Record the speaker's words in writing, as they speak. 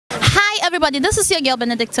everybody, this is your girl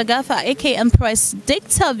Benedicta Gaffa, aka Empress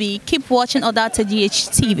Dicta V. Keep watching Odata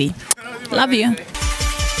GHTV. Love you.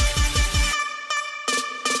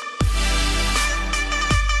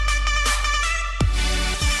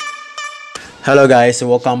 Hello guys,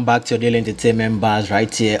 welcome back to your daily entertainment bars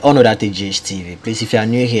right here on Odata GHTV. Please, if you are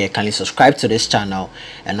new here, kindly subscribe to this channel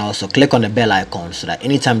and also click on the bell icon so that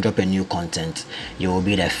anytime I drop a new content, you will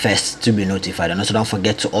be the first to be notified. And also don't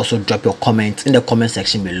forget to also drop your comments in the comment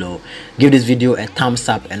section below. Give this video a thumbs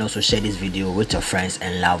up and also share this video with your friends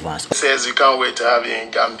and loved ones. Says you can't wait to have you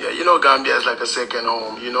in Gambia. You know Gambia is like a second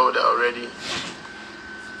home. You know that already.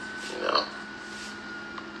 You know.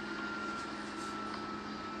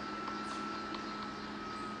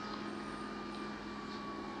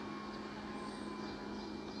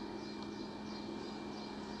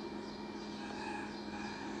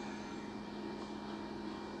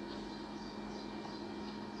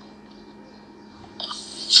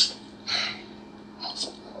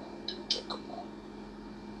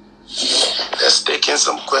 Let's take in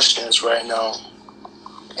some questions right now.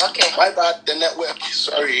 Okay. My bad, the network.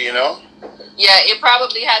 Sorry, you know. Yeah, it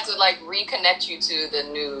probably had to like reconnect you to the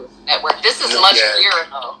new network. This is much clearer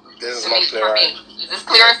though. This is much clearer. For me. Is this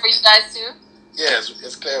clearer for you guys too? Yeah,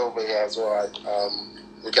 it's clear over here as well.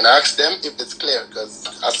 We can ask them if it's clear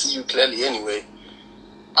because I see you clearly anyway.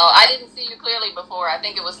 Oh, I didn't see you clearly before. I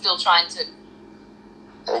think it was still trying to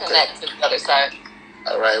connect to the other side.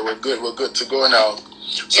 All right, we're good. We're good to go now.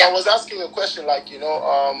 So yeah. I was asking a question like, you know,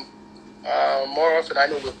 more often I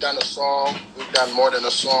know we've done a song, we've done more than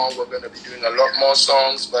a song, we're going to be doing a lot more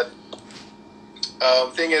songs, but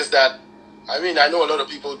thing is that, I mean, I know a lot of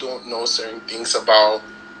people don't know certain things about,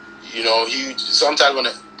 you know, sometimes when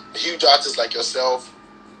a huge artist like yourself,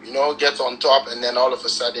 you know, gets on top and then all of a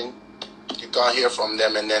sudden you can't hear from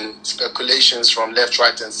them and then speculations from left,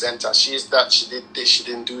 right and center. She's that, she did this, she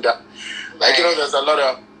didn't do that. Like, you know, there's a lot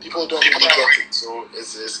of people don't really get it. So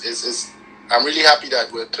it's I'm really happy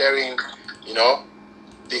that we're clearing, you know,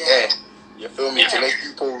 the air. You feel me? To make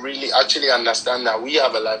people really actually understand that we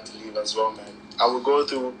have a life to live as well, man. And we go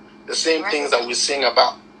through the same things that we sing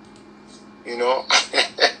about. You know?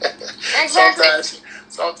 Exactly.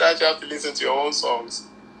 Sometimes you have to listen to your own songs.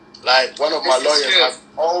 Like one of my lawyers has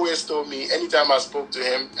always told me, anytime I spoke to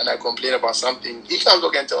him and I complain about something, he comes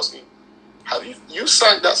back and tells me, have you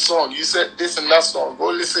sang that song? You said this and that song. Go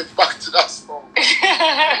listen back to that song.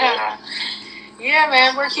 Yeah,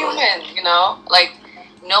 man, we're human, you know? Like,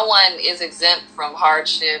 no one is exempt from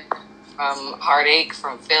hardship, from heartache,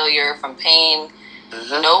 from failure, from pain.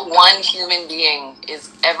 No one human being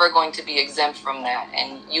is ever going to be exempt from that.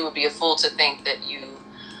 And you would be a fool to think that you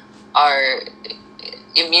are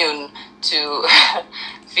immune to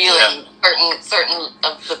feeling certain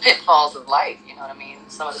of the pitfalls of life. You know what I mean?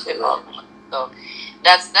 Some of the pitfalls. So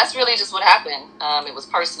that's really just what happened. It was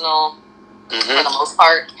personal for the most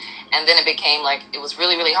part, and then it became like it was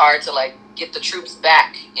really, really hard to like get the troops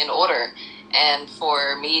back in order, and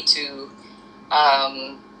for me to,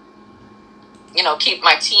 you know, keep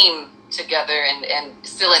my team together and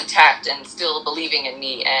still intact and still believing in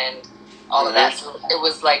me and all of that. So it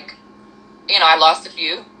was like, you know, I lost a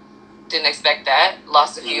few, didn't expect that.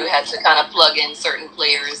 Lost a few, had to kind of plug in certain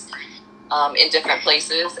players in different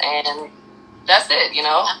places and. That's it, you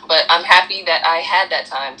know, but I'm happy that I had that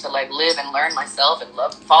time to like live and learn myself and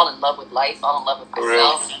fall in love with life, fall in love with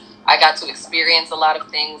myself. I got to experience a lot of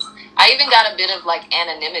things. I even got a bit of like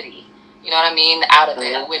anonymity, you know what I mean, out of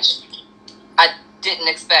it, which I didn't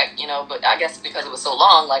expect, you know, but I guess because it was so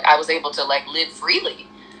long, like I was able to like live freely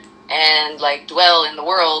and like dwell in the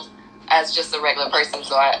world as just a regular person.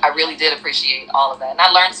 So I really did appreciate all of that. And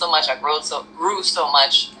I learned so much. I grew so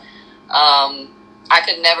much. I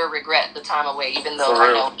could never regret the time away, even though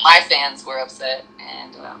I know my fans were upset.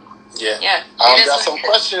 And there's some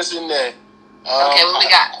questions in there. Okay, what we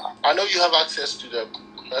got? I know you have access to the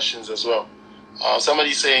questions as well.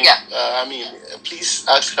 Somebody saying, I mean, please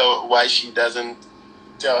ask her why she doesn't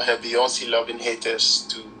tell her Beyonce loving haters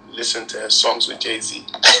to listen to her songs with Jay-Z.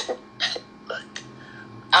 Like,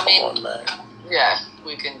 I mean, come on, man. Yeah,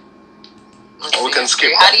 we can. We can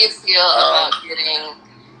skip. How do you feel about getting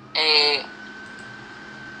a?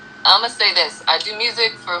 I'm gonna say this. I do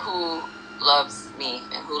music for who loves me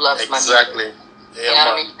and who loves my music. Exactly. Yeah, you know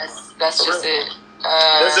what I mean? That's just it.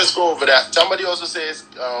 Let's just go over that. Somebody also says,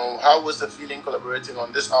 how was the feeling collaborating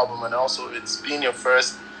on this album? And also, it's been your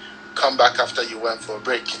first comeback after you went for a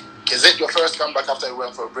break. Is it your first comeback after you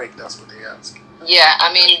went for a break? That's what they ask. Yeah,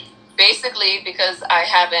 I mean, basically, because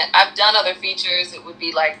I've done other features. It would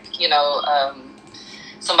be like, you know,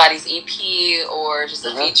 somebody's EP or just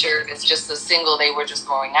a feature. It's just a single they were just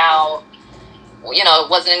throwing out. you know, it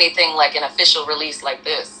wasn't anything like an official release like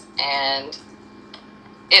this. And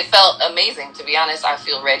it felt amazing, to be honest. I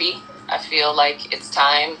feel ready. I feel like it's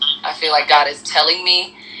time. I feel like God is telling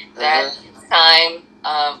me that it's time.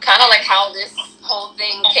 Kind of like how this whole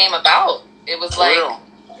thing came about. It was like,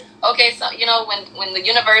 okay, so, you know, when the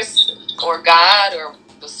universe or God or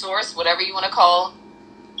the source, whatever you want to call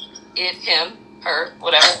it, him, her,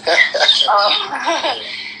 whatever,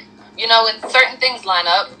 you know, when certain things line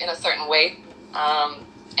up in a certain way,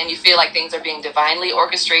 and you feel like things are being divinely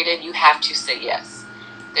orchestrated, you have to say yes.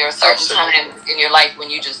 There are certain times in your life when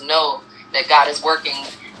you just know that God is working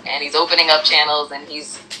and he's opening up channels and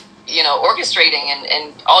he's, you know, orchestrating,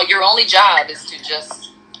 and all your only job is to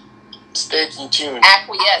just stay in tune,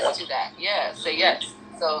 acquiesce to that. Yeah, say yes.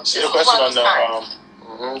 So see the question on the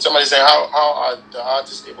somebody saying how are the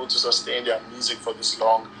artists able to sustain their music for this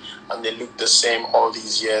long and they look the same all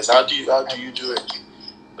these years? How do you do it?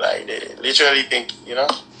 Like, they literally think, you know,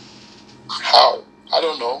 how? I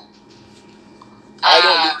don't know. I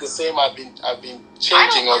don't look the same. I've been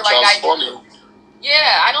changing or transforming.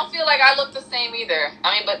 Yeah, I don't feel like I look the same either.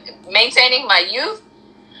 I mean, but maintaining my youth,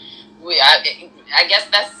 I guess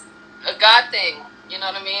that's a God thing. You know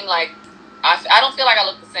what I mean? Like, I don't feel like I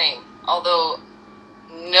look the same. Although,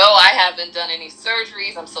 no, I haven't done any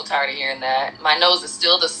surgeries. I'm so tired of hearing that. My nose is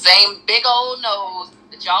still the same big old nose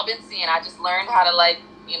that y'all been seeing. I just learned how to, like,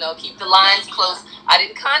 you know, keep the lines close. I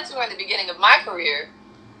didn't contour in the beginning of my career.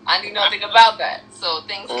 I knew nothing about that. So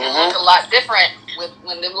things can look a lot different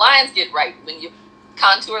when them lines get right. When you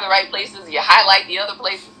contour the right places, you highlight the other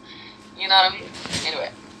places. You know what I mean?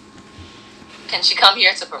 Anyway. Can she come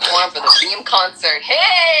here to perform for the BHIM concert?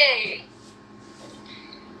 Hey!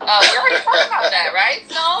 We already talked about that, right,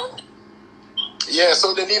 Stone? Yeah,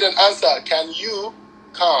 so they need an answer. Can you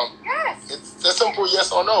come? Yes. It's a simple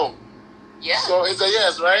yes or no. Yeah. So it's a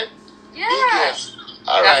yes, right? Yeah. Big yes.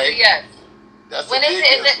 All That's right. a yes. That's when a is big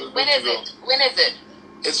it? yes. When is it? When is it?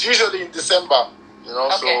 It's usually in December, you know,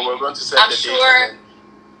 Okay. so we're going to set the date.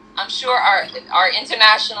 I'm sure our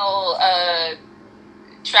international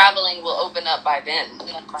traveling will open up by then.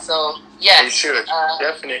 So, yes. It should.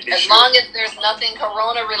 Definitely as long as there's nothing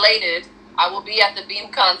Corona related, I will be at the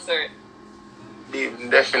BHIM concert.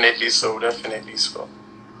 Definitely so. Definitely so.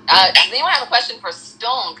 Does anyone have a question for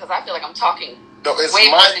Stone? Because I feel like I'm talking. No, it's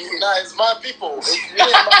it's my people. It's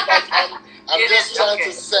really I'm just trying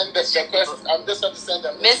to send the question. I'm just trying to send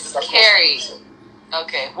them. Miss Keri.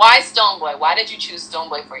 Okay. Why Stonebwoy? Why did you choose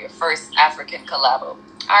Stonebwoy for your first African collabo? All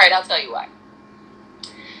right, I'll tell you why.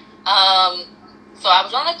 So I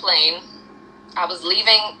was on a plane. I was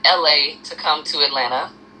leaving LA to come to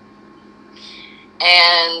Atlanta.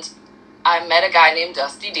 And I met a guy named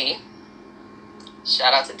Dusty D.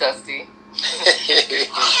 Shout out to Dusty.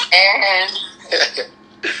 And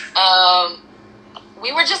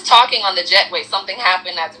we were just talking on the jetway. Something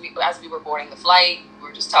happened as we were boarding the flight. We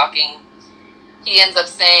were just talking. He ends up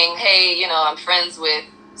saying, hey, you know, I'm friends with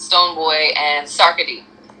Stonebwoy and Sarkady.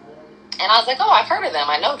 And I was like, oh, I've heard of them.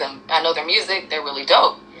 I know them. I know their music. They're really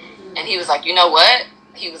dope. And he was like, you know what?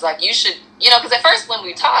 He was like, you should, you know, because at first when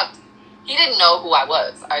we talked, he didn't know who I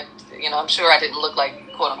was. I'm sure I didn't look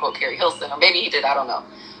like, quote unquote, Keri Hilson, or maybe he did. I don't know.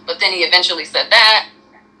 But then he eventually said that.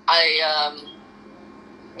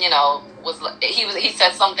 He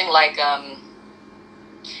said something like,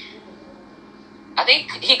 I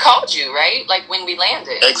think he called you, right? Like when we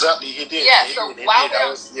landed. Exactly, he did. Yeah, he so did. while I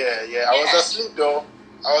was asleep though.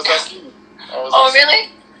 I was asleep. Oh, really?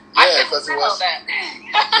 Yeah, because it was.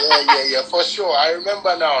 Yeah, for sure. I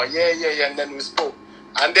remember now. Yeah. And then we spoke.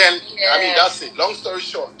 And then, I mean, that's it. Long story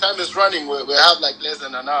short, time is running. We have like less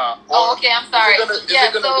than an hour. Oh, okay, I'm sorry. Is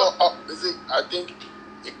it gonna go up? I think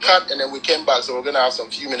it cut and then we came back, so we're going to have some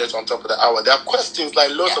few minutes on top of the hour. There are questions,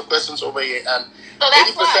 like lots of questions over here, and so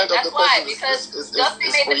that's 80% of the questions because is Dusty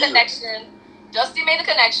made the connection. Dusty made the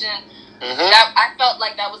connection. Mm-hmm. I felt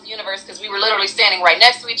like that was the universe because we were literally standing right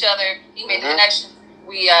next to each other. He made the connection.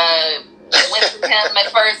 We went to him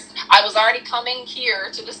at first. I was already coming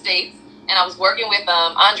here to the States, and I was working with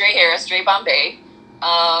Andre Harris, Dre Bombay,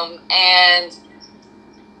 and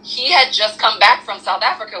he had just come back from South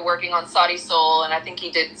Africa working on Saudi Soul, and I think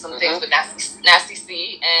he did some things with Nasty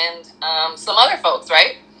C and some other folks,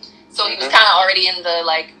 right? So he was kind of already in the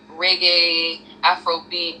like reggae,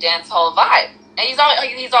 Afrobeat, dance hall vibe, and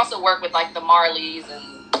he's also worked with like the Marleys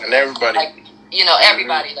and everybody, like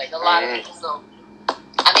everybody, like a lot of people. So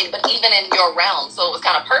I mean, but even in your realm, so it was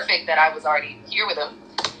kind of perfect that I was already here with him.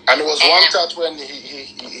 And it was one touch when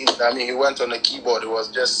he went on the keyboard. It was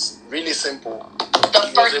just really simple.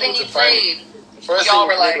 The first thing he played, y'all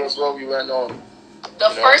were like, was what we went on. The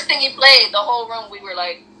first thing he played, the whole room, we were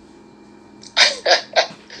like,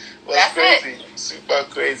 That's crazy. it. Super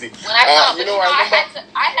crazy. When I saw,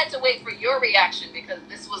 I had to wait for your reaction because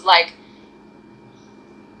this was like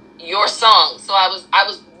your song. So I was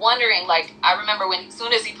wondering, like, I remember when as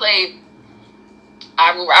soon as he played,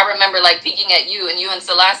 I remember like peeking at you, and you and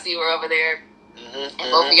Selassie were over there, and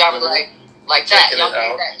both of y'all were like that.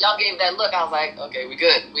 Y'all gave that look. I was like, okay, we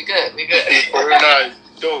good. Very nice,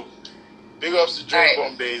 dope. Big ups to Joe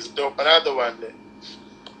Bombay's dope. Another one there.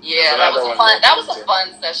 Yeah, that was fun. That was a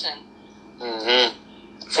fun session.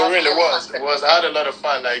 For real, it was. It was. I had a lot of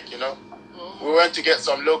fun. Like, you know, we went to get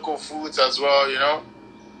some local foods as well. You know.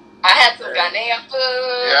 I had some Ghanaian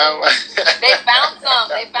food. Yeah. They found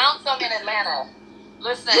some in Atlanta.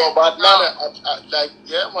 Listen. Yo, but Atlanta,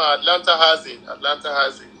 Atlanta has it.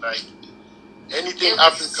 Like anything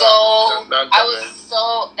African.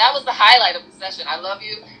 That was the highlight of the session. I love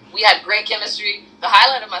you. We had great chemistry. The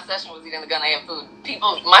highlight of my session was eating the Ghanaian food.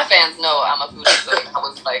 My fans know I'm a foodie, so I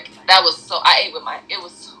was like, I ate with it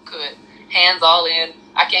was so good. Hands all in.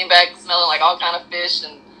 I came back smelling like all kind of fish,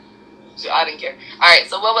 and I didn't care. All right,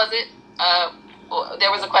 so what was it?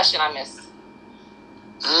 There was a question I missed.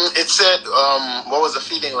 It said, what was the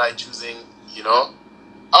feeling like choosing, you know?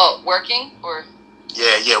 Oh, working or?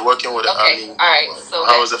 Yeah, working with okay. All right, so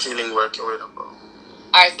how was the feeling working with him?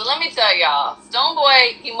 All right, so let me tell y'all,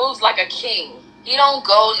 Stonebwoy, he moves like a king. He don't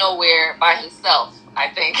go nowhere by himself, I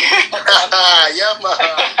think. Yeah,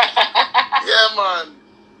 man.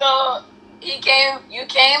 So you came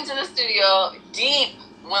to the studio deep.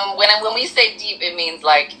 When we say deep, it means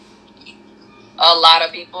like a lot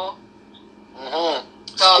of people. So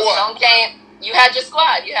Stone came, you had your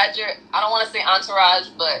squad, you had your, I don't want to say entourage,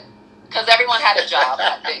 but because everyone had a job,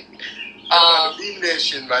 I think. Beam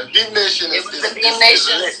Nation, man. Beam Nation is the Beam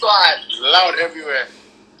Nation squad. Loud everywhere.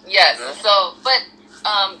 Yes. You know? So, but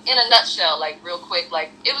in a nutshell, like real quick, like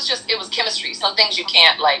it was chemistry. Some things you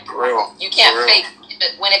can't you can't fake.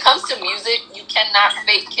 When it comes to music, you cannot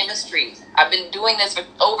fake chemistry. I've been doing this for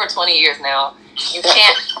over 20 years now. You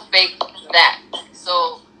can't fake that.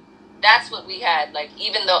 So that's what we had. Like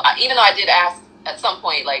even though I did ask at some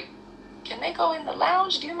point, like, can they go in the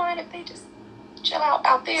lounge? Do you mind if they just chill out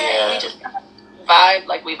there? Yeah. And we just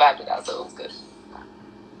we vibed it out, so it was good.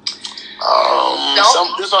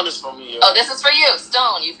 This one is for me. Oh, this is for you.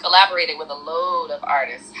 Stone, you've collaborated with a load of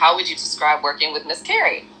artists. How would you describe working with Miss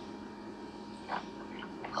Keri?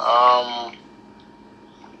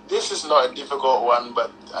 This is not a difficult one,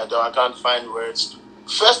 but I can't find words.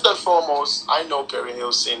 First and foremost, I know Keri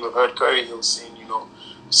Hilson. We've heard Keri Hilson, you know,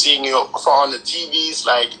 seeing you on the TVs,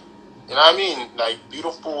 like, you know what I mean? Like,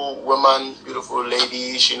 beautiful woman, beautiful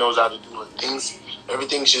lady. She knows how to do her things.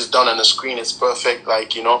 Everything she's done on the screen is perfect,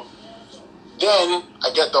 like, you know. Then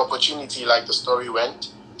I get the opportunity, like the story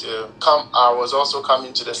went, to come. I was also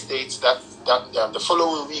coming to the States the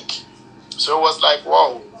following week. So it was like,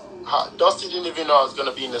 wow. Dusty didn't even know I was going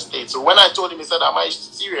to be in the States. So when I told him, he said, am I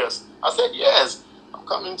serious? I said, yes. I'm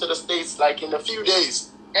coming to the States, like, in a few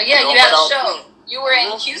days. Yeah, you had a show. You were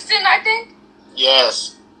in Houston, I think?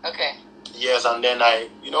 Yes. Okay. Yes, and then I,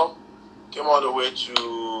 you know, came all the way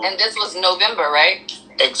to... And this was November, right?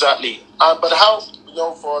 Exactly. But how, you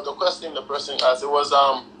know, for the question the person asked, it was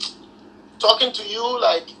talking to you,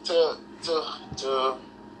 like, because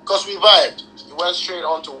we vibed. You went straight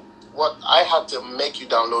on to what I had to make you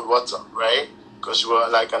download WhatsApp, right? Because you were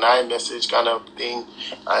like an iMessage kind of thing.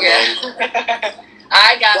 And then...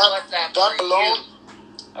 I got WhatsApp that for alone,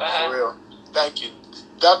 you. For real. Thank you.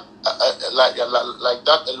 That, like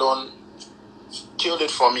that alone killed it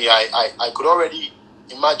for me. I could already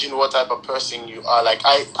imagine what type of person you are. Like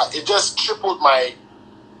it just tripled my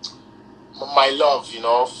love, you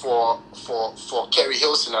know, for Keri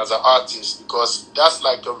Hilson as an artist, because that's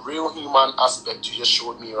like a real human aspect you just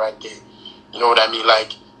showed me right there. You know what I mean?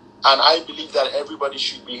 Like, and I believe that everybody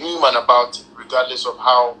should be human about it, regardless of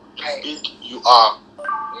how big you are.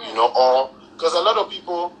 You know, or because a lot of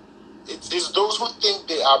people, it's those who think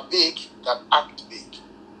they are big that act big.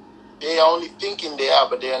 They are only thinking they are,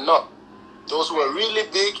 but they are not. Those who are really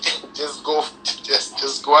big, just go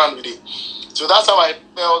on with it. So that's how I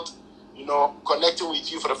felt, you know, connecting with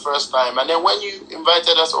you for the first time. And then when you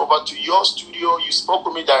invited us over to your studio, you spoke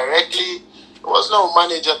with me directly. It was no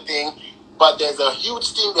manager thing, but there's a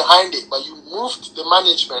huge team behind it. But you moved the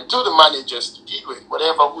management to the managers to deal with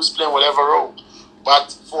whatever, who's playing whatever role.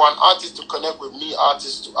 But for an artist to connect with me,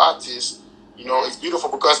 artist to artist, you know, it's beautiful,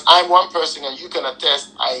 because I'm one person and you can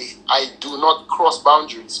attest, I do not cross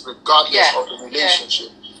boundaries regardless of the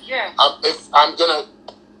relationship. Yeah. I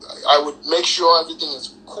would make sure everything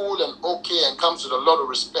is cool and okay and comes with a lot of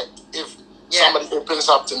respect if somebody opens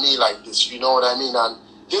up to me like this, you know what I mean? And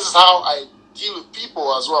this is how I deal with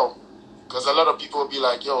people as well. Because a lot of people will be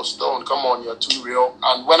like, yo, Stone, come on, you're too real.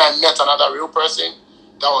 And when I met another real person,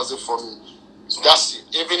 that was it for me. So that's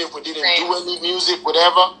it. Even if we didn't do any music,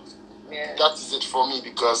 whatever, that is it for me.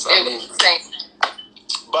 Because, I mean...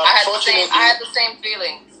 But I had the same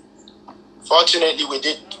feelings. Fortunately, we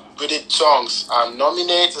did songs. And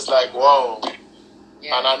nominate is like, wow.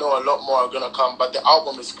 Yeah. And I know a lot more are going to come. But the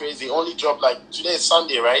album is crazy. It only dropped like, today is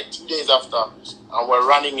Sunday, right? 2 days after. And we're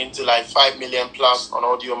running into like 5 million plus on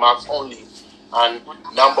Audio Max only. And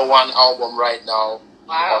 #1 album right now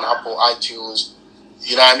on Apple iTunes.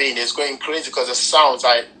 You know what I mean? It's going crazy because it sounds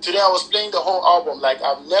like... Today I was playing the whole album. Like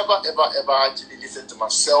I've never, ever actually listened to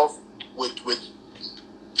myself with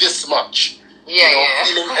this much. Yeah, you know,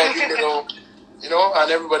 feeling every little... You know, and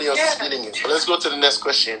everybody else is feeling it. So let's go to the next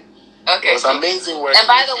question. Okay. It was amazing work. And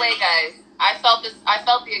by the way, guys, I felt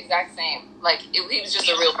the exact same. Like, he was just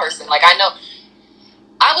a real person. Like, I know...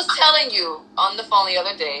 I was telling you on the phone the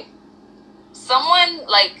other day, someone,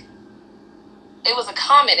 like, it was a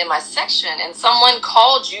comment in my section, and someone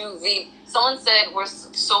called you someone said, we're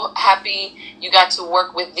so happy you got to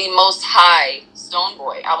work with the Most High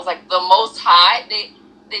Stonebwoy. I was like, the Most High? They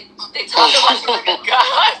talk about you like a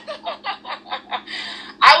god.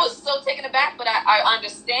 I was so taken aback, but I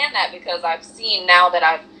understand that because I've seen now that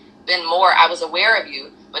I was aware of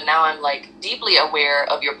you, but now I'm like deeply aware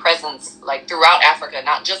of your presence like throughout Africa,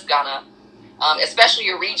 not just Ghana, especially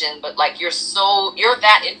your region, but like you're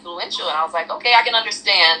that influential. And I was like, okay, I can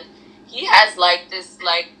understand. He has like this,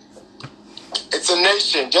 like, it's a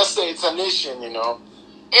nation. Just say it's a nation, you know.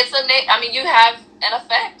 I mean, you have an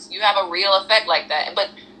effect. You have a real effect like that. But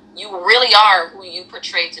you really are who you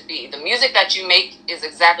portray to be. The music that you make is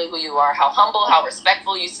exactly who you are. How humble, how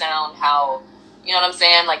respectful you sound, how, you know what I'm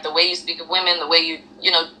saying? Like the way you speak of women, the way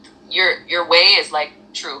you know, your way is like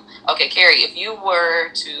true. Okay, Keri, if you were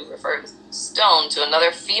to refer Stone to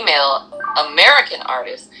another female American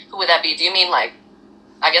artist, who would that be? Do you mean like,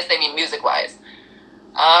 I guess they mean music-wise.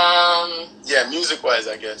 Yeah, music-wise,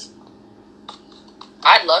 I guess.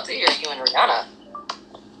 I'd love to hear you and Rihanna.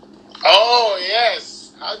 Oh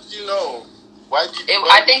yes. How did you know? Why did you?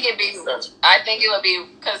 I think it would be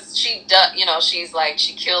because she does. You know, she's like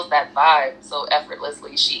she kills that vibe so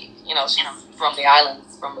effortlessly. She's from the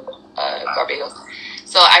islands, from Barbados.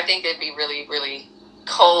 So I think it'd be really, really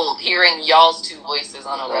cold hearing y'all's two voices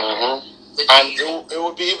on a record. And it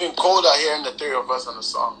would be even colder hearing the three of us on the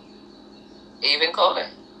song. Even colder.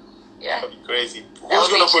 Yeah. That'd be crazy. Who's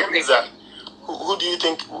gonna produce that? Who do you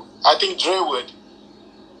think? I think Dre would.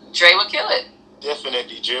 Dre would kill it.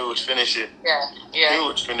 Definitely, Dre would finish it. Yeah. He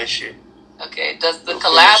would finish it. Okay. Does the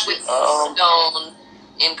collab with Stone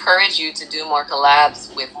encourage you to do more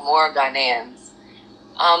collabs with more Ghanaians?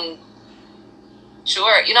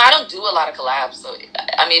 Sure. You know, I don't do a lot of collabs, so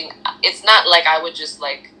I mean, it's not like I would just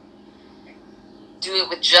like do it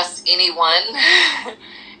with just anyone.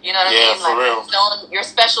 You know what I mean? Like, for real. Stone, you're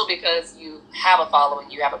special because you have a following,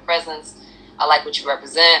 you have a presence. I like what you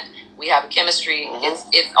represent. We have a chemistry.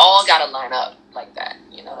 It's all got to line up like that.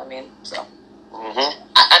 You know what I mean? So,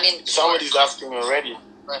 I mean, somebody's asking already.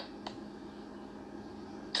 But,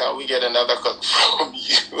 can we get another cut from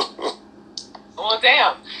you? Well,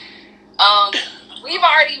 damn. We've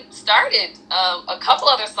already started a couple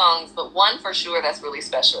other songs, but one for sure that's really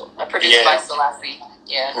special. Produced by Selassie.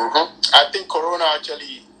 Yeah. I think Corona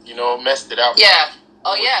actually, messed it up. Yeah.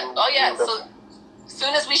 Oh yeah. So as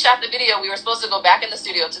soon as we shot the video, we were supposed to go back in the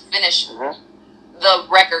studio to finish the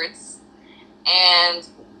records, and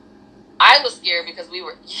I was scared because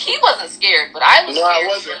he wasn't scared, but I was scared. No, I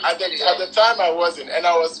wasn't. At the time, I wasn't, and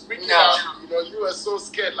I was freaking out. You were so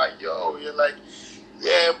scared, like, yo, you're like,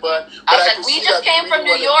 yeah, but I was like, we just came from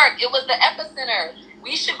New York. It was the epicenter.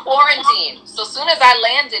 We should quarantine. So as soon as I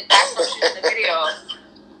landed back from shooting the video,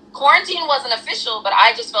 quarantine wasn't official, but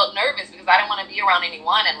I just felt nervous because I didn't want to be around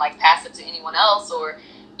anyone and like pass it to anyone else, or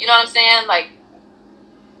you know what I'm saying? Like,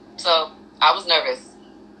 so I was nervous.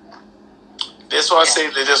 They just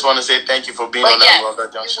want to say thank you for being on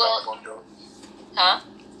that junction. Huh?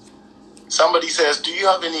 Somebody says, do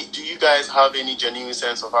you guys have any genuine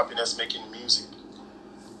sense of happiness making music?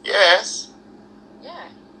 Yes. Yeah.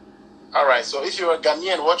 All right. So if you're a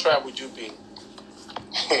Ghanaian, what tribe would you be?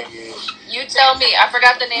 You tell me. I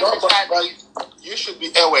forgot the name of the tribe. But you should be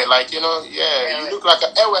Ewe. Like, you look like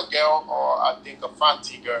an Ewe girl, or I think a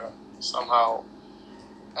Fanti girl somehow.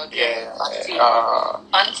 Okay. Yeah.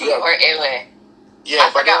 Fanti or Ewe. Yeah. I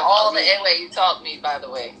forgot all the Ewe you taught me, by the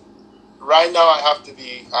way. Right now, I have to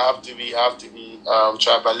be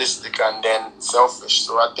tribalistic and then selfish.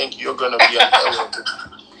 So I think you're gonna be an Ewe.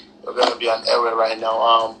 You're gonna be an Ewe right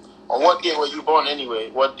now. On what day were you born anyway?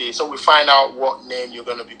 What day? So we find out what name you're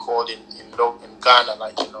gonna be called in Ghana,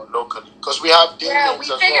 like locally, because we have day names we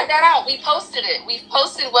as figured well. that out. We posted it. We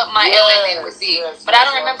posted what my LA name would be, but I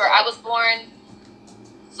don't remember. I was born,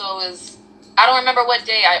 so it was. I don't remember what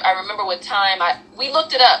day. I remember what time. We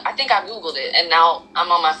looked it up. I think I Googled it, and now I'm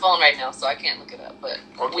on my phone right now, so I can't look it up. But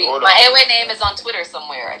my AOA name is on Twitter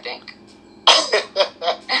somewhere, I think.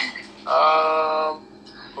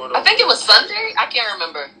 I think it was Sunday. I can't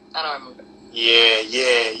remember. I don't remember. Yeah.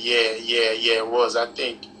 It was. I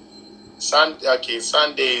think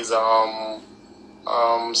Sunday is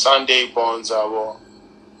Sunday Bonds are what?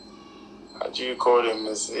 How do you call him?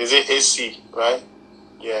 Is it AC, right?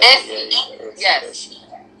 Yeah. Yes.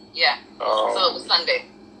 Yeah. So it was Sunday.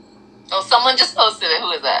 Oh, someone just posted it.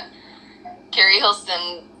 Who is that? Keri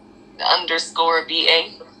Hilson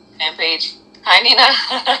 _BA fan page. Hi, Nina.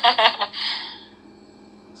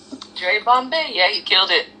 Dre Bombay. Yeah, he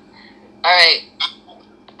killed it. All right.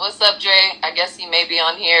 What's up, Dre? I guess he may be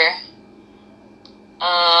on here.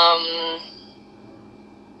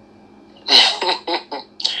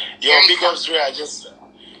 Yo, big ups, Dre. I just,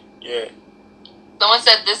 yeah. Someone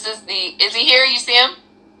said this is is he here? You see him?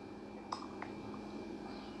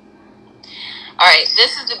 All right.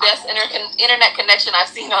 This is the best internet connection I've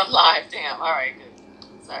seen on live. Damn. All right. Good.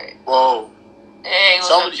 Sorry. Whoa. Hey, what's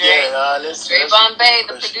up, Dre? Yeah, Dre Bombay,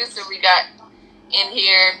 the producer we got in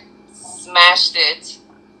here, smashed it.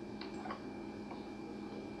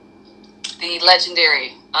 The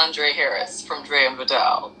legendary Andre Harris from Dre and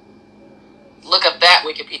Vidal. Look up that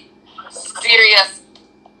Wikipedia. Serious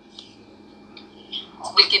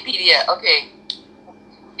Wikipedia. Okay.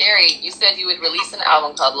 Keri, you said you would release an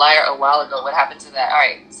album called Liar a while ago. What happened to that? All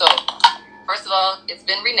right. So, first of all, it's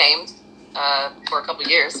been renamed for a couple of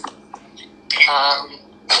years.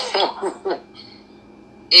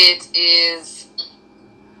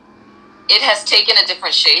 It has taken a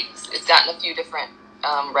different shape. It's gotten a few different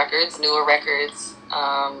records, newer records.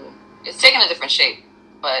 It's taken a different shape,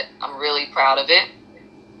 but I'm really proud of it.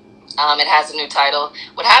 It has a new title.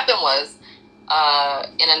 What happened was,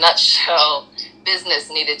 in a nutshell, business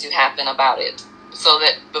needed to happen about it. So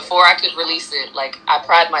that before I could release it, like, I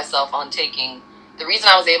pride myself on taking, the reason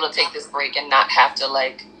I was able to take this break and not have to,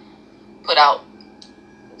 like,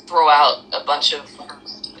 throw out a bunch of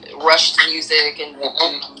rushed music and do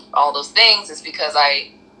all those things is because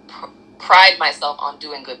I pride myself on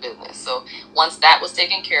doing good business. So once that was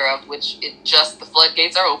taken care of, which the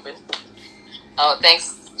floodgates are open. Oh,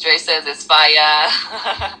 thanks. Dre says it's fire.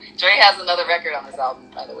 Dre has another record on this album,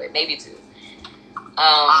 by the way, maybe two.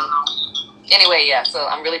 Anyway, yeah, so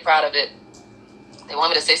I'm really proud of it. They want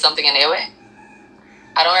me to say something in AOA?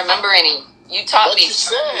 I don't remember any. You taught me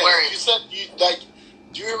words. You said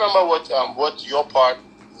do you remember what your part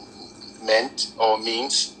meant or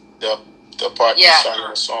means? The part you sang in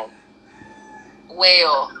the song.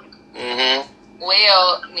 Whale. Mm-hmm.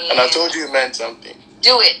 Whale means. And I told you it meant something.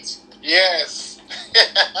 Do it. Yes.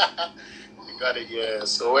 You got it. Yeah.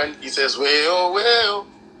 So when he says whale,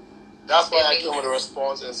 that's why I came with a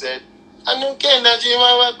response and said, "I know can't do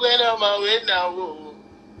my work when I'm away now."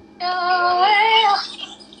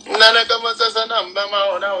 Nana come and says, "I'm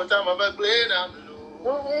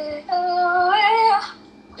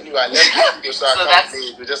Anyway, let's do so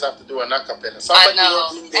we just have to do an acapella. Somebody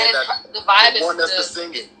in there that the vibe is want us to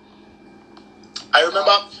sing it. I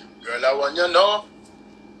remember, girl, I want you to know,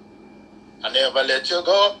 I never let you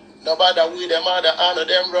go. Nobody with them other honor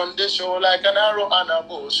them run the show like an arrow and a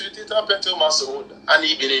bow. Shoot it up into my soul. And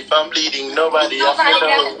even if I'm bleeding, nobody has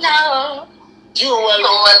to know. You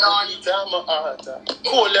alone beat on my heart.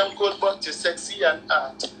 Cool them good, but you sexy and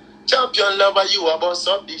hot. Champion lover, you a boss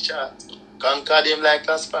of the chart. Conquer them like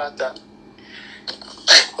a Sparta.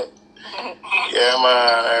 Yeah,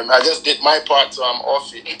 man. I just did my part, so I'm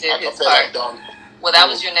off it. He did his part. Done. Well, that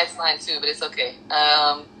was your next line too, but it's okay.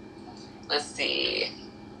 Let's see.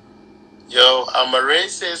 Yo, Amare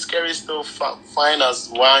says Keri still fine as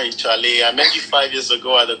wine, Charlie. I met you 5 years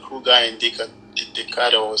ago at the crew guy in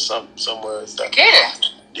Decatur or somewhere. Is that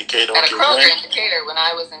Decatur? At a Kroger in Decatur when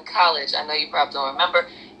I was in college. I know you probably don't remember.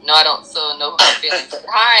 No, I don't. So no hard feelings.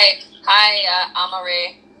 Hi,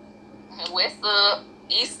 Amare. What's the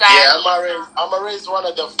East Side? Yeah, Amare is one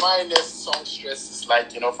of the finest songstresses,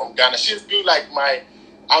 like, from Ghana. She's been like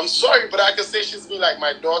I'm sorry, but I can say she's been like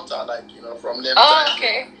my daughter, like, from them. Oh,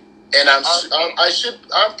 okay. And I'm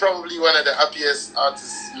probably one of the happiest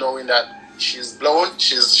artists knowing that she's blown,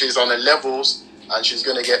 she's on the levels, and she's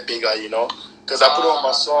gonna get bigger, because I put on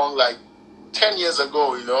my song like 10 years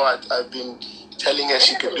ago, I've been telling her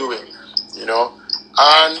she could do it,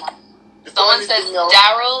 and Someone says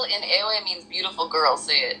Daryl in AOA means beautiful girl.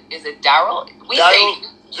 Say it. Is it Daryl? We say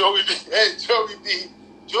Joey B. Hey, Joey B.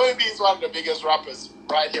 Joey B is one of the biggest rappers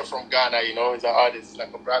right here from Ghana. You know, he's an artist,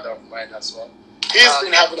 like a brother of mine as well. He's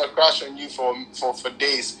been having a crush on you for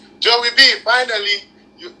days. Joey B. Finally,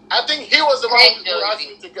 I think he was the one who asked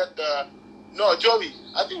me to get the. No, Joey.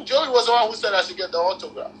 I think Joey was the one who said I should get the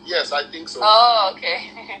autograph. Yes, I think so. Oh,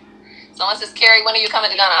 okay. Someone says, Keri, when are you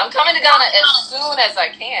coming to Ghana? I'm coming to Ghana as soon as I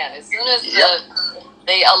can. As soon as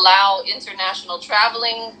they allow international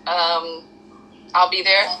traveling, I'll be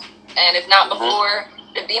there. And if not before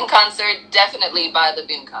the BHIM concert, definitely by the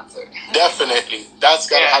BHIM concert. Definitely. That's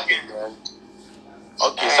going to happen, man.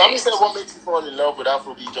 Okay, somebody said, what makes you fall in love with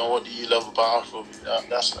Afrobeat and what do you love about Afrobeat?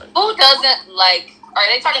 That's right. Who doesn't like... Are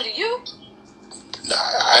they talking to you? Nah,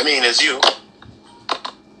 I mean, it's you.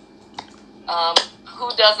 Who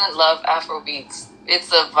doesn't love Afrobeats?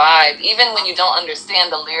 It's a vibe. Even when you don't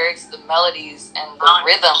understand the lyrics, the melodies, and the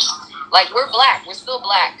rhythm. Like, we're black. We're still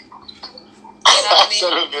black. You know what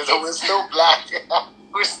Absolutely. I mean? We're still black.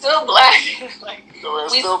 We're still black. Like, so we're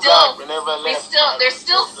still black. We never left. There's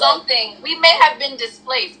still something. We may have been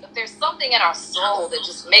displaced, but there's something in our soul that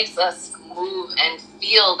just makes us move and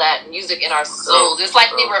feel that music in our soul. It's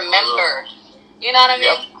like we remember. You know what I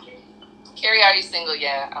mean? Keri, are you single?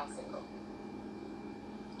 Yeah, I'm single.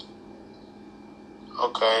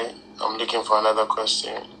 Okay, I'm looking for another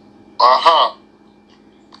question.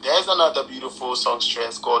 There's another beautiful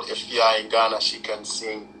songstress called Efia in Ghana. She can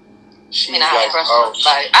sing. She's I have a crush on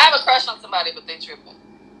somebody. I have a crush on somebody, but they tripping.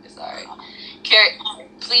 It's alright. Keri,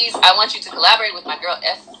 please, I want you to collaborate with my girl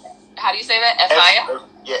how do you say that? Efia?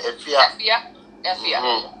 Yeah,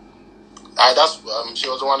 Efia. That's she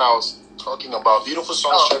was the one I was talking about. Beautiful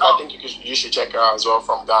songstress. I think you should check her out as well,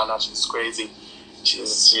 from Ghana. She's crazy.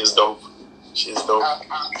 She's dope. She's dope.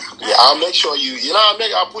 Yeah, I'll make sure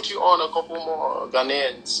I'll put you on a couple more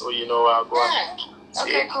Ghanaians, so I'll go and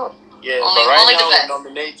okay, cool. Yeah, but right now we're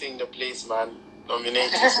nominating the place, man.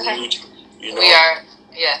 Nominating is huge. We are,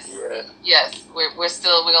 yes. Yeah. Yes, we're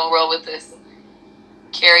gonna roll with this.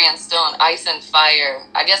 Keri and Stone, ice and fire.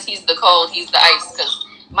 I guess he's the cold, he's the ice, because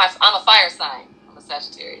I'm a fire sign. I'm a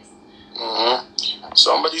Sagittarius.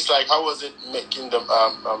 Somebody's like, how was it making the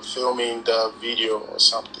filming the video or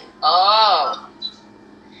something? Oh.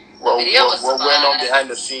 What went on behind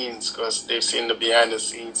the scenes? Because they've seen the behind the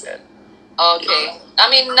scenes and. Okay. I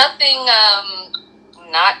mean, nothing.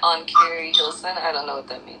 Not on Keri Hilson. I don't know what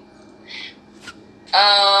that means.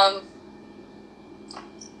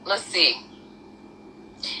 Let's see.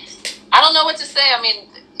 I don't know what to say. I mean,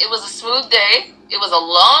 it was a smooth day. It was a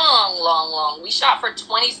long. We shot for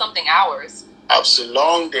 20-something hours. Absolutely,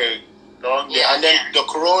 long day. Yeah. And then the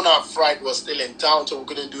corona fright was still in town, so we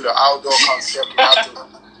couldn't do the outdoor concept.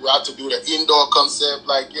 We had to do the indoor concept.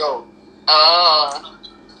 Like, yo. Oh.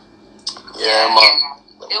 Yeah, man.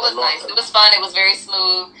 It was nice. It was fun. It was very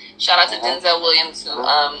smooth. Shout out to Denzel Williams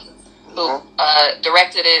who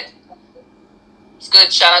directed it. It's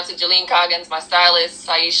good. Shout out to Jalene Coggins, my stylist,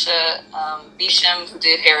 Saisha, BHIM, who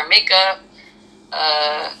did hair and makeup.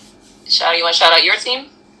 You want to shout out your team?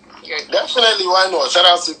 Definitely, why not? Shout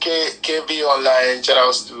out to KB Online. Shout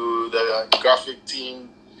outs to the graphic team,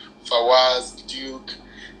 Fawaz, Duke,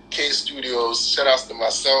 K Studios. Shout outs to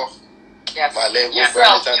myself. Yes. My label,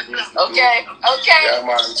 Okay. Yeah,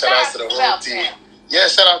 man. Shout out to the whole team. Yeah,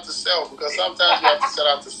 shout out to self, because sometimes we have to shout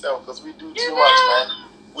out to self because we do too much, man.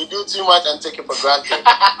 We do too much and take it for granted.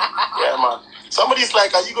 Yeah, man. Somebody's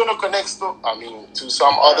like, are you going to connect to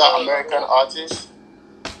some other American artists?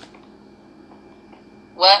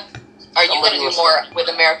 What? Are you going to do more with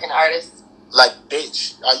American artists? Like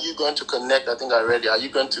dates. Are you going to connect? I think I read it. Are you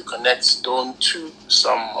going to connect Stone to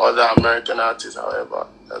some other American artists, however?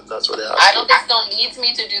 That's what they asked. I don't think Stone needs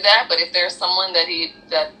me to do that, but if there's someone that he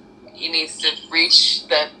needs to reach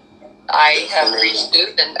that I have reached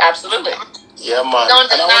to, then absolutely. Yeah, man. Stone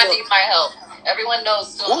does not need my help. Everyone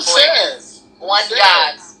knows Stone. Who says? One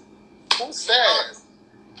God. Who says?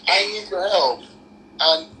 I need your help.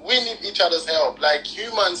 And we need each other's help. Like,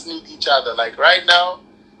 humans need each other. Like, right now,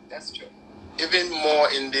 that's true. Even more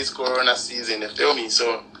in this corona season, you feel me?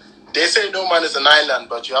 So, they say no man is an island,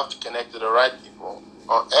 but you have to connect to the right people.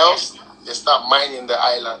 Or else, they start mining the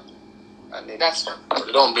island. And they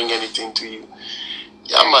don't bring anything to you.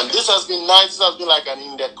 Yeah, man, this has been nice. This has been like an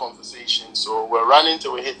in-depth conversation. So, we're running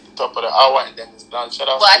till we hit the top of the hour, and then it's done. Shout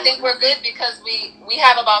out I think we're good because we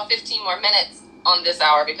have about 15 more minutes on this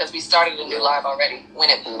hour because we started a new live already when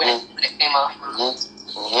it came off.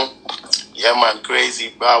 Yeah, man,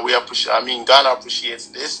 crazy. But Ghana appreciates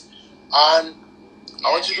this, and I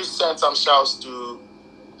want you to send some shouts to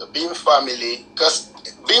the BHIM family, because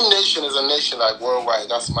Beam Nation is a nation like worldwide.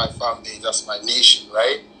 That's my fan base. That's my nation,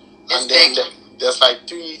 right? And then there's like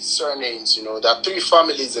 3 surnames. You know, there are 3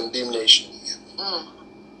 families in Beam Nation.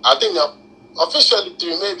 I think that officially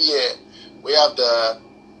 3, maybe. Yeah, we have the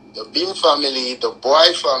Beam family, the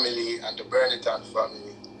Boy family, and the Bernitan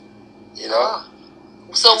family. You know.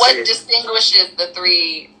 So what distinguishes the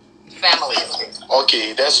 3 families?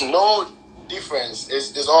 Okay, there's no difference.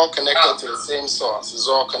 It's all connected to the same source. It's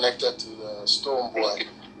all connected to the Stonebwoy,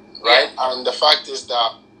 right? And the fact is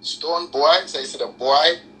that Stonebwoy, so it's the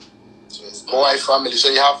boy, so it's Boy family. So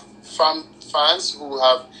you have fans who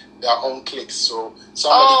have their own cliques. So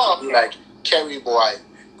somebody could be like Keri Boy.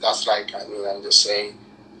 That's like, I mean, I'm just saying,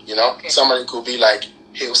 you know. Somebody could be like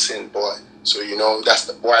Hilson Boy. So, you know, that's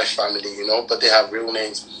the Boy family, you know, but they have real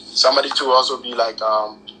names. Somebody to also be like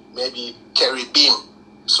maybe Keri Beam.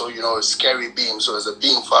 So, you know, it's Keri Beam. So it's a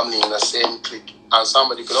Beam family in the same clique. And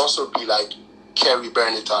somebody could also be like Keri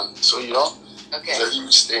Bernitan. So, you know, it's a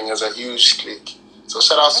huge thing. It's a huge clique. So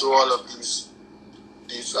shout out to all of these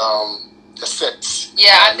the sets.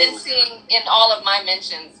 Yeah, I've been seeing in all of my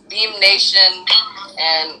mentions, Beam Nation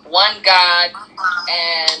and One God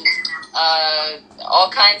and all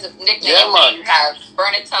kinds of nicknames. You have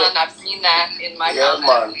Bernitan. I've seen that in my man.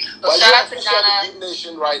 So but shout out to you're Ghana. Beam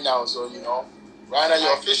Nation right now, so you know. Right now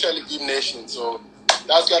you're officially Beam Nation, so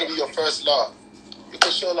that's gotta be your first love. You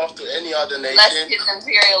can show love to any other nation, Bless His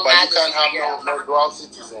Imperial but Majesty. you can't have no dual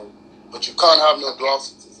citizen. But you can't have no dual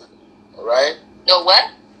citizen. Alright? No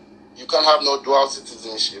what? You can't have no dual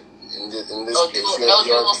citizenship in this place. No you're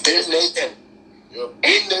dual Beam citizenship. You're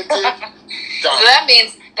Beam Native. So that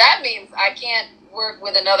means I can't work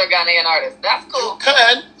with another Ghanaian artist. That's cool.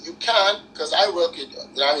 You can, because I work with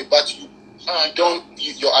Ghanaian, but you don't.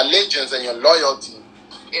 Your allegiance and your loyalty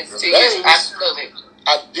is to you. Absolutely.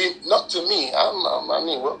 Not to me. I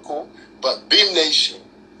mean, we're cool, but Beam Nation.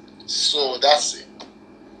 So that's it.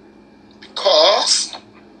 Because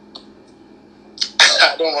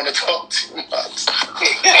I don't want to talk too much.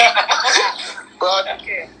 But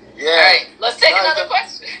yeah. All right, let's take another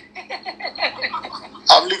question.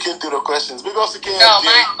 I'm looking through the questions. Because no,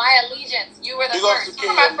 my allegiance. You were the first. You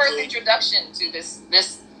were my first introduction to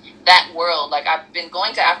that world. Like, I've been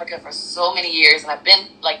going to Africa for so many years, and I've been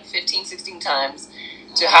like 15, 16 times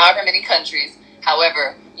to however many countries.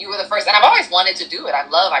 However, you were the first, and I've always wanted to do it.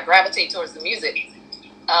 I gravitate towards the music.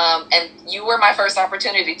 And you were my first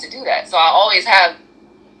opportunity to do that. So I always have,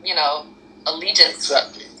 you know, allegiance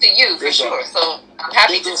to you for sure. So I'm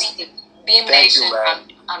happy to see Beam Nation.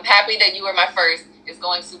 I'm happy that you were my first. It's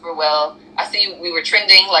going super well. I see we were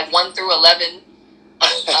trending like 1 through 11.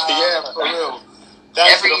 Yeah, for real.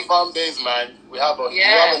 Thanks to the fan base, man. We have a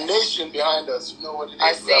nation behind us. You know what it is?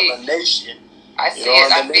 I see. We have a nation. I see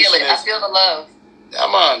it. I feel it. I feel the love. Yeah,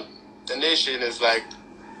 man. The nation is like.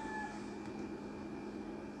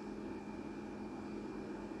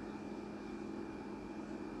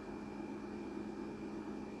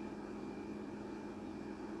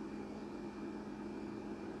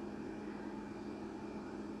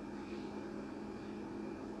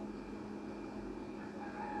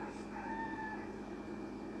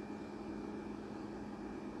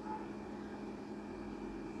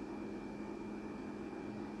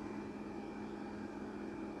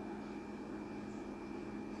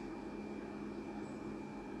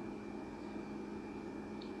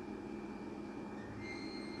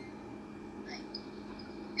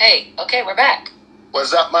 Hey, okay, we're back. Was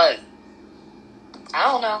that mine? I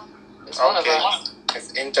don't know. It's one of us.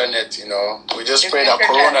 It's internet, you know. We just pray that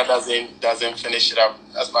Corona doesn't finish it up.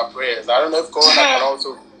 That's my prayers. I don't know if Corona can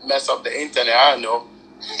also mess up the internet. I don't know.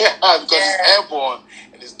 Because it's airborne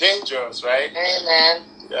and it's dangerous, right? Amen.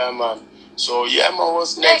 Yeah, man. So yeah, man.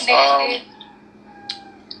 What's next?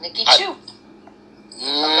 Nikki Chu.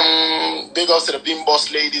 Big ups to the Beam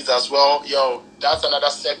Boss ladies as well. Yo, that's another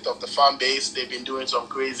sect of the fan base. They've been doing some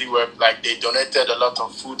crazy work. Like, they donated a lot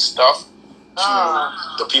of food stuff to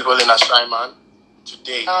the people in Ashaiman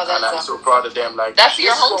today. And I'm so proud of them. Like, that's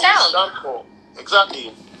your hometown. Exactly.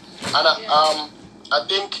 And I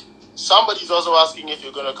think somebody's also asking if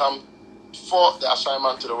you're gonna come for the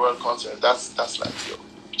Ashaiman to the World concert. That's like, yo,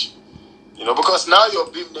 you know, because now you're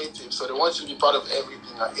Beam native, so they want you to be part of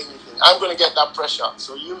everything and anything. I'm going to get that pressure.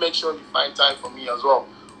 So you make sure you find time for me as well.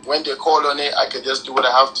 When they call on it, I can just do what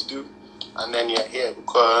I have to do. And then you're here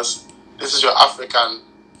because this is your African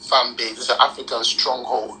fan base. This is an African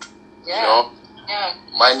stronghold. Yeah. You know? Yeah.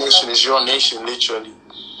 My nation is your nation, literally.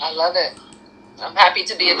 I love it. I'm happy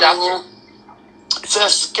to be adopted.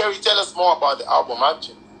 Keri, tell us more about the album,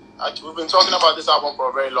 actually. We've been talking about this album for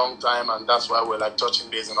a very long time, and that's why we're like touching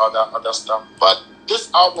base and all that other stuff. But this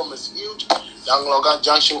album is huge. The Angloga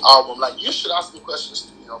Junction album. Like, you should ask me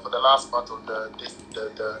questions, you know, for the last part of the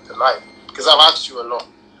live, because I've asked you a lot,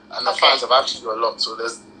 and the fans have asked you a lot. So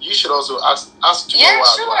you should also ask to yeah, know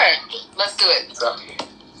sure. well. Let's do it. Exactly.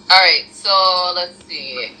 All right. So let's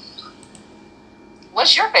see.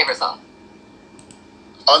 What's your favorite song?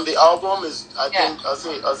 On the album is, I think, I'll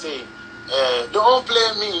say, don't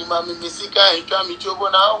play me, Mami Misika and Kami Jobo.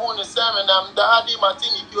 Now, who is Sam and I'm Daddy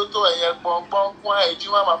Martini Kyoto and Bon Bon Point,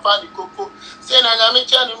 Jima Mafani Coco. Say,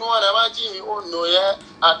 Nanamichan, no one about Jimmy, oh no, yeah,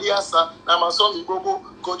 Adiasa, Namasomi Bobo,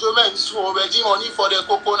 Kojo Men, so Jim only for the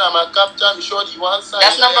Coco, Nama Captain, Shorty one side.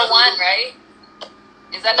 That's number one, right?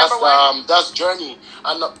 Is that number one? That's Journey,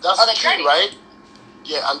 and that's Tree, Journey. right?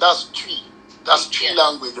 Yeah, and that's Tree. That's Tree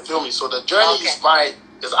language, the film is. So the Journey is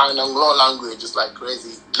an Anglo language, it's like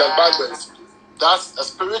crazy. Like backwards. That's a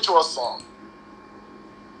spiritual song.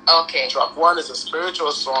 Okay. Track 1 is a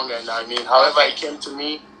spiritual song, and I mean, however it came to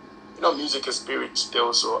me, you know, music is spirit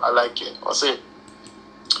still, so I like it. I'll say,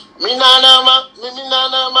 I don't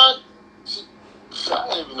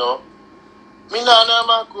even know. I'm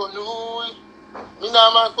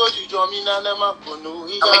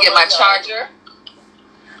gonna get my charger.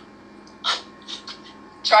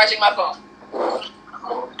 Charging my phone.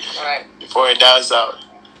 Alright. Before it dies out.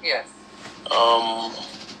 Yes.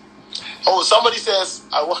 Oh, somebody says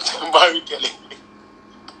I want to marry Kelly.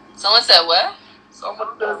 Someone said what?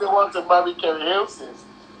 Somebody says they want to marry Keri Hilson.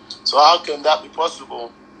 So how can that be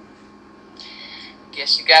possible?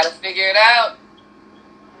 Guess you gotta figure it out.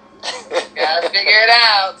 Gotta figure it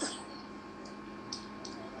out.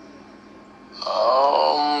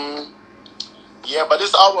 Yeah, but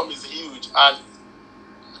this album is huge, and I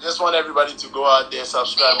just want everybody to go out there,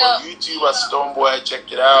 subscribe on YouTube at Stonebwoy,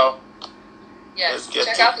 check it out. Yes,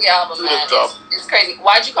 check out the album, man. It's crazy.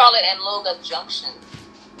 Why'd you call it Anloga Junction?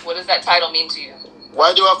 What does that title mean to you?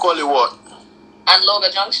 Why do I call it what? Anloga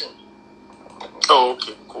Junction. Oh,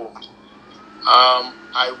 okay, cool.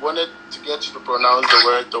 I wanted to get you to pronounce the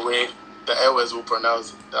word the way the airways will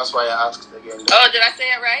pronounce it. That's why I asked again. Oh, did I say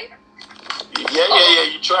it right? Yeah,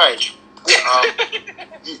 you tried.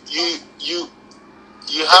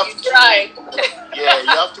 You have to try. Yeah, you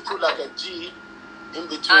have to put like a G in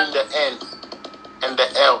between the N and the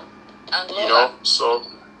L. Angloga. You know, so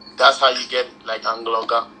that's how you get it, like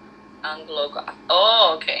Angloga. Angloga.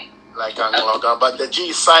 Oh, okay. Like Angloga, but the G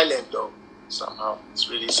is silent though. Somehow it's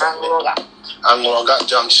really silent. Angloga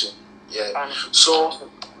Junction. Yeah. So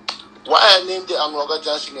why I named it Angloga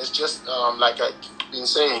Junction is just like I've been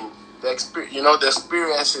saying, the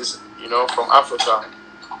experiences, you know, from Africa.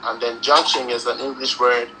 And then junction is an English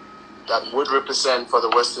word that would represent for the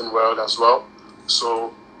Western world as well.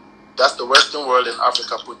 So that's the Western world and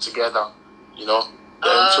Africa put together, you know, the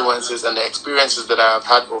influences and the experiences that I have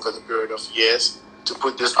had over the period of years to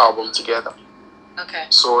put this album together. Okay.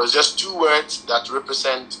 So it's just two words that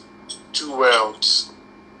represent two worlds,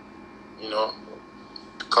 you know,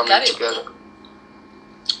 coming together.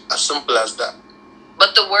 As simple as that.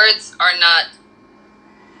 But the words are not...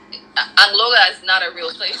 Angloga is not a real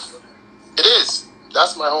place. It is.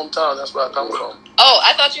 That's my hometown. That's where I come from. Oh,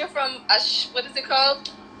 I thought you were from... what is it called?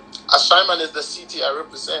 Ashaiman is the city I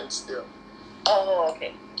represent still. Oh,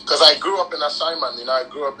 okay. Because I grew up in Ashaiman. You know, I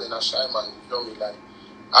grew up in Ashaiman. You feel me? Like,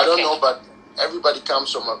 I don't know, but everybody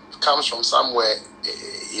comes from somewhere.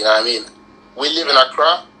 You know what I mean? We live in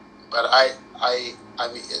Accra, but I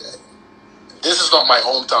mean, this is not my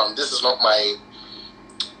hometown. This is not my...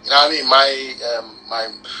 You know what I mean? My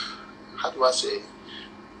how do I say it?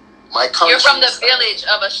 My country. You're from the village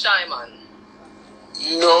of Ashaiman.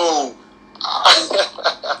 No.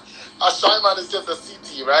 Ashaiman is just a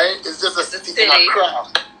city, right? It's just a city in Accra.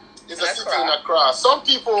 It's a city in Accra. Some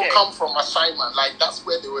people come from Ashaiman, like that's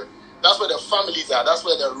where the families are, that's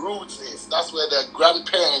where the roots is, that's where the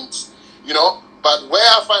grandparents, you know. But where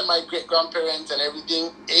I find my great grandparents and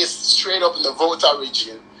everything is straight up in the Volta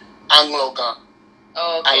region, Angloga.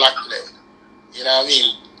 Oh, okay. Alakle. You know what I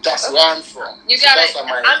mean? That's where I'm from. You got it. I'm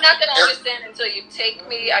not gonna understand until you take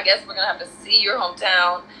me. I guess we're gonna have to see your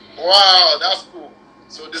hometown. Wow, that's cool.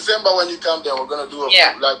 So December when you come there, we're gonna do we're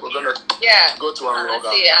gonna go to Angloga. I want to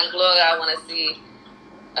see Angloga. I want to see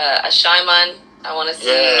Ashaiman. I want to see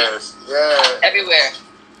everywhere.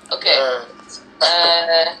 Okay. Yes.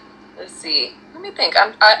 Let's see. Let me think.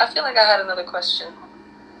 I feel like I had another question.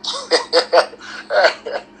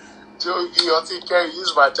 Joey, you think Keri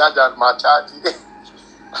use my charger and my charger?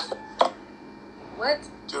 What?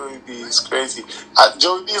 Joey B is crazy.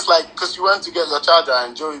 Joey B is like, because you went to get your charger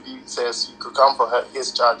and Joey B says you could come for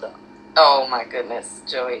his charger. Oh my goodness,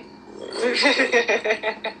 Joey.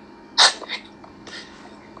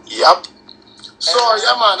 Yep. So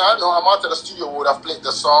yeah, man, I know I'm out of the studio. Would have played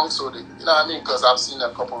the song, so you know what I mean? Because I've seen a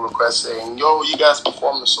couple requests saying, "Yo, you guys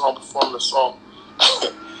perform the song."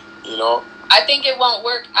 You know. I think it won't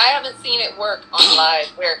work. I haven't seen it work on live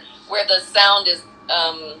where the sound is.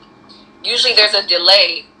 Usually there's a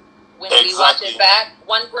delay when we watch it back.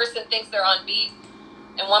 One person thinks they're on beat,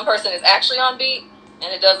 and one person is actually on beat,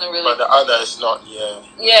 and it doesn't really. But the other is not. Yeah.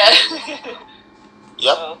 Yeah.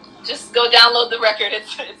 Yep. So just go download the record.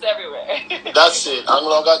 It's everywhere. That's it.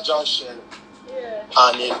 Angloga Junction. Yeah.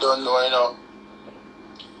 And you don't know, you know.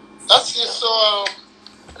 That's it. So,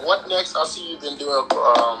 what next? I see you've been doing.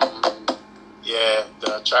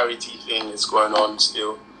 The charity thing is going on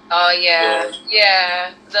still. Oh yeah.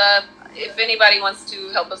 If anybody wants to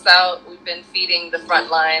help us out, we've been feeding the front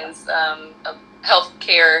lines of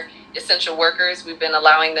healthcare essential workers. We've been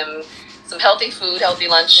allowing them some healthy food, healthy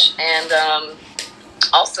lunch, and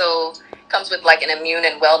also comes with like an immune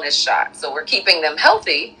and wellness shot. So we're keeping them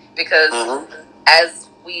healthy because as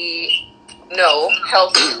we know,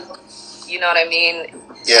 health, you know what I mean?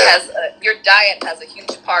 Yeah. Your diet has a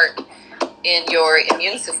huge part in your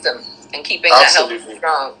immune system and keeping that healthy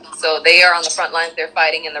strong. So they are on the front lines. They're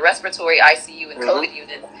fighting in the respiratory, ICU, and COVID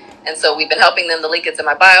unit. And so we've been helping them. The link is in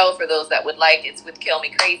my bio for those that would like. It's with Kill Me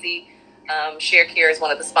Crazy. Share Care is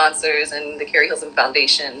one of the sponsors, and the Keri Hilson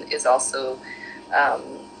Foundation is also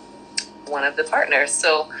one of the partners.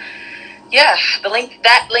 So yeah,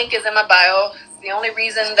 that link is in my bio. It's the only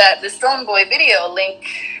reason that the Stonebwoy video link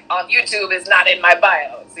on YouTube is not in my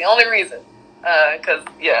bio. It's the only reason. Because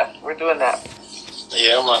we're doing that.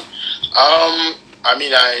 Yeah, man. I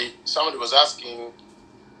mean, somebody was asking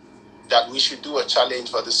that we should do a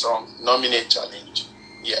challenge for the song, nominate challenge.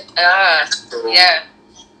 Yeah. So,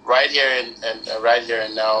 right here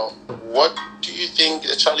and now, what do you think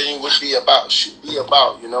the challenge would be about? Should be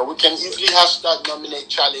about? You know, we can easily hashtag nominate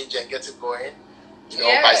challenge and get it going. You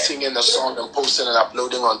know, by singing the song and posting and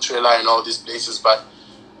uploading on Trailer and all these places, but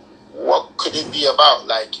what could it be about?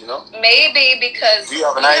 Like, you know? Maybe because we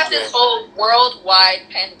have this whole worldwide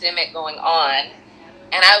pandemic going on.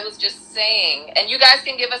 And I was just saying, and you guys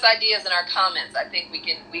can give us ideas in our comments. I think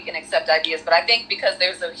we can accept ideas. But I think because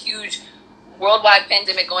there's a huge worldwide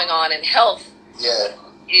pandemic going on, and health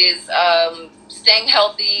is staying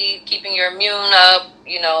healthy, keeping your immune up,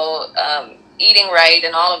 you know, eating right,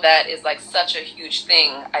 and all of that is like such a huge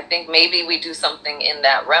thing. I think maybe we do something in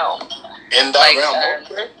that realm. In that realm,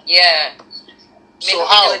 okay. Yeah. Maybe so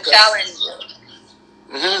how? Do a challenge.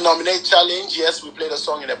 Nominate challenge. Yes, we play the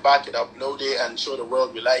song in the back and upload it and show the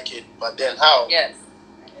world we like it. But then how? Yes.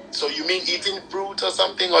 So you mean eating fruit or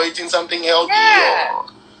something, or eating something healthy? Yeah. Or...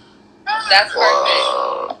 That's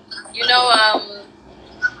perfect. You know,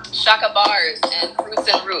 Shaka Bars and Fruits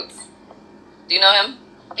and Roots. Do you know him?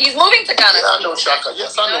 He's moving to Ghana. Yeah, I know Shaka.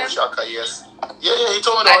 Yes, I know Shaka. Yes. Yeah. He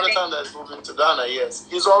told me all the time that he's moving to Ghana. Yes,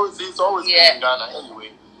 he's always been in Ghana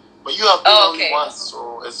anyway. But you have been only once,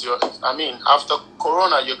 so it's your. I mean, after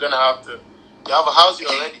Corona, you're gonna have to. You have a house you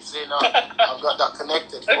already. Say now, I've got that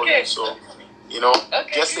connected for you. So, you know,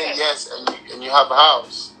 just say yes, and you have a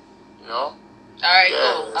house. You know. All right,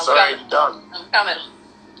 cool. It's already done. I'm coming.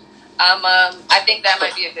 I think that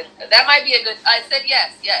might be a good. I said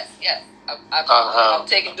yes. I'm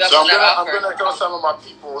taking you up on that offer. I'm gonna tell some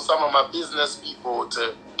of my business people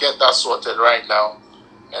to get that sorted right now,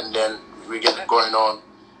 and then we get it going on.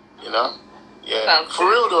 You know, for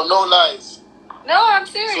real though, no lies. No, I'm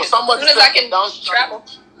serious. So somebody as soon as I can dance travel,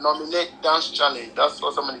 nominate dance challenge. That's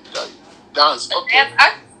what somebody tell you. Dance. Okay.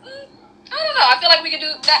 I don't know. I feel like we could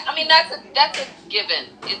do that. I mean, that's a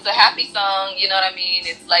given. It's a happy song. You know what I mean?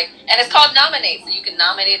 It's like, and it's called Nominate, so you can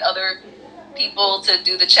nominate other people to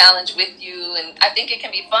do the challenge with you, and I think it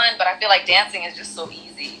can be fun. But I feel like dancing is just so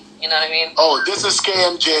easy. You know what I mean? Oh, this is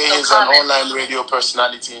KMJ. He's an online radio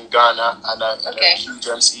personality in Ghana and a huge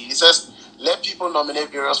MC. He says, let people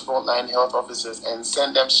nominate various frontline health officers and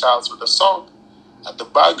send them shouts with a song at the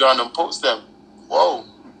background and post them. Whoa.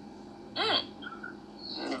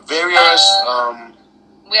 Various...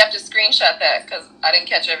 we have to screenshot that because I didn't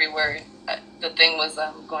catch every word. The thing was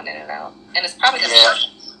going in and out. And it's probably going to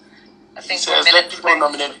I think he says, let people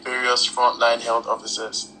nominate various frontline health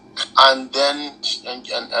officers and then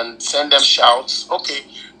and send them shouts. Okay,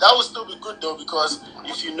 that would still be good though, because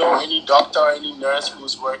if you know any doctor or any nurse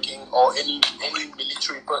who's working, or any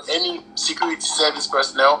military, any security service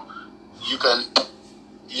personnel, you can,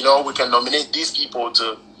 you know, we can nominate these people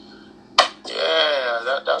to.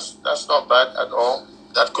 Yeah, that's not bad at all.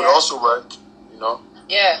 That could also work, you know.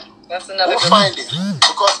 Yeah, that's another. We'll find it,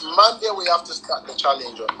 because Monday we have to start the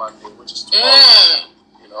challenge on Monday, which is tomorrow.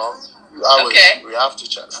 You know. We have to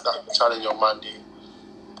start the challenge on Monday.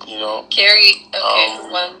 You know. Keri, okay,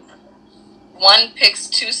 one picks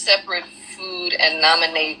two separate food and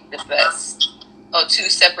nominate the best. Oh, two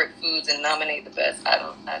separate foods and nominate the best. I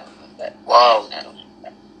don't know that. Wow. I don't know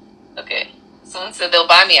that. Okay. Someone said they'll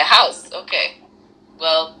buy me a house. Okay.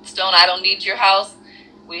 Well, Stone, I don't need your house.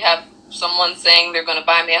 We have someone saying they're going to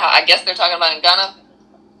buy me a house. I guess they're talking about in Ghana.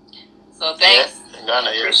 So thanks. Yeah, in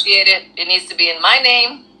Ghana, yes. Appreciate it. It needs to be in my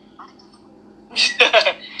name.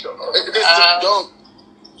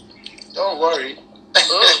 Don't worry.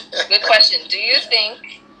 Ooh, good question. Do you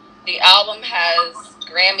think the album has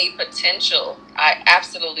Grammy potential? I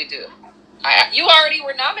absolutely do. You already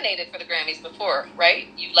were nominated for the Grammys before, right?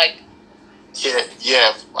 Yeah.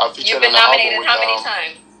 You've been nominated how many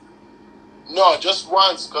times? No, just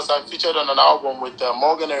once, because I featured on an album with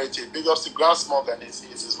Morgan Heritage. Big ups to Grams Morgan.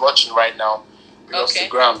 He's watching right now. Big ups to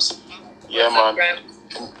Grams. Yeah, man.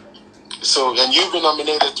 And you've been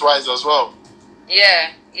nominated twice as well.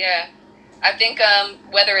 Yeah. I think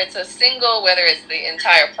whether it's a single, whether it's the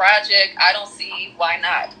entire project, I don't see why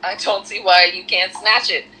not. I don't see why you can't snatch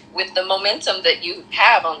it with the momentum that you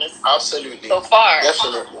have on this. Absolutely. So far.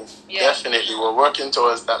 Definitely. Yeah. Definitely. We're working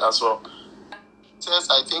towards that as well. Yes,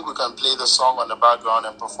 I think we can play the song on the background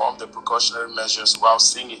and perform the precautionary measures while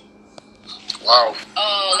singing. Wow.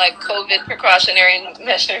 Oh, like COVID precautionary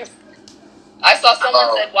measures. I saw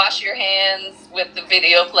someone said wash your hands with the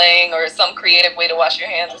video playing, or some creative way to wash your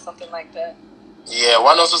hands or something like that. Yeah,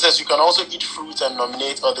 one also says you can also eat fruit and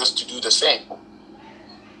nominate others to do the same.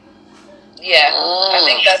 Yeah, I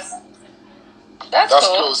think that's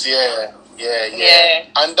cool. Close, yeah.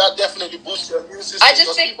 And that definitely boosts your immune system. I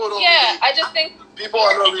just think people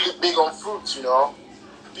are not really big on fruits, you know.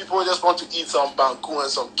 People just want to eat some banku and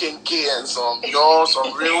some kenke and some,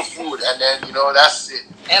 some real food, and then, that's it.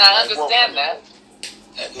 And I understand that.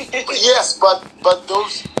 Yes, but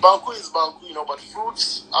those banku is banku, but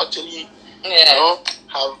fruits actually,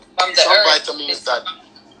 have some vitamins that,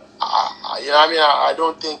 I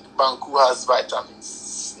don't think banku has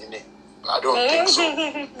vitamins in it. I don't think so.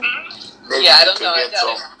 Maybe I don't you know. can get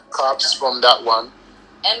some carbs from that one.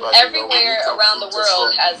 And but, everywhere around the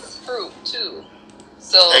world has fruit too.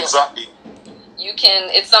 So exactly.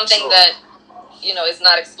 It's something that, is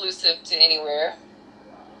not exclusive to anywhere.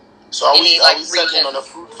 So are we settling on a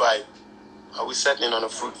fruit vibe? Are we settling on the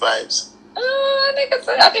fruit vibes?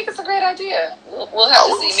 I think it's a great idea. We'll have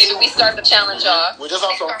to see. Maybe we start the challenge off. We just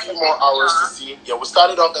have some few more hours to see. Yeah, we'll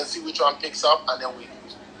start it off and see which one picks up, and then we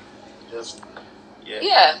just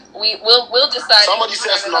we'll decide. Somebody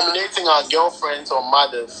says nominating our girlfriends or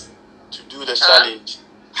mothers to do the challenge.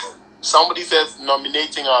 Somebody says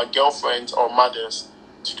nominating our girlfriends or mothers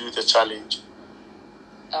to do the challenge.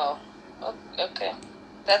 Oh, okay.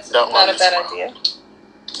 That's not a bad idea.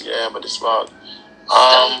 Yeah, but it's wild.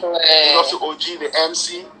 Big ups to OG, the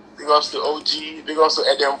MC. Big ups to OG. Big ups to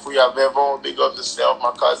Edem Fuya Vevo. Big ups to Self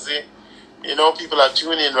Makazi. People are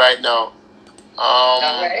tuning in right now.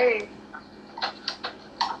 Alright.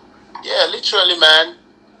 Yeah, literally, man.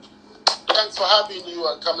 Thanks for having you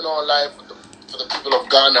and coming on live for the people of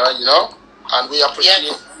Ghana, and we appreciate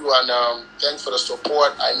you, and thanks for the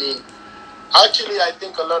support. I mean, actually, I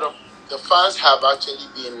think a lot of the fans have actually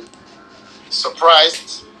been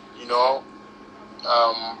surprised,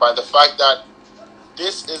 by the fact that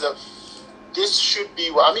this should be,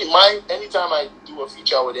 anytime I do a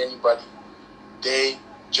feature with anybody, they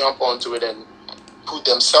jump onto it and put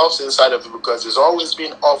themselves inside of it, because it's always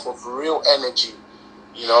been off of real energy,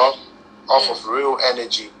 off of real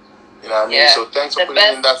energy. You know what I mean? So thanks for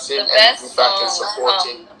putting in that same energy back and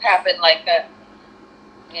supporting. Happened like that.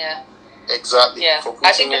 Yeah. Exactly. Yeah. For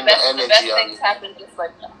putting in the energy. The best things happen just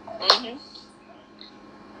like that. Mm-hmm.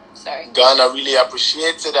 Sorry. Ghana really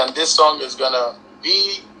appreciates it, and this song is gonna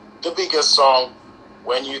be the biggest song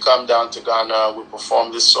when you come down to Ghana. We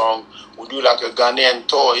perform this song. We do like a Ghanaian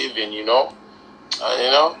tour, even,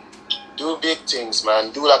 do big things,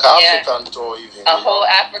 man. Do like an African tour, even. A whole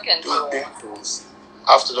African tour. Do big things.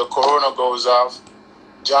 After the corona goes off,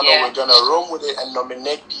 we're gonna roam with it and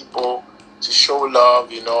nominate people to show love,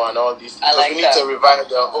 and all these things. Because we need to revive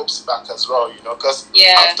their hopes back as well, because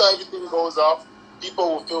after everything goes off, people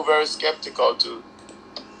will feel very skeptical to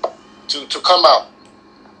come out.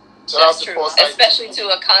 So that's true. The first especially to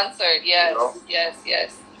a concert. Yes,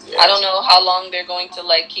 yes. I don't know how long they're going to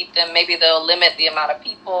keep them. Maybe they'll limit the amount of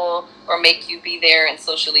people or make you be there and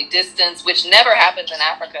socially distance, which never happens in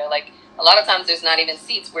Africa. A lot of times there's not even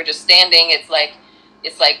seats. We're just standing. It's like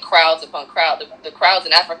crowds upon crowd. The crowds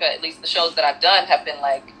in Africa, at least the shows that I've done, have been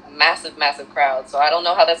massive, massive crowds. So I don't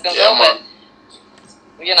know how that's going to go, but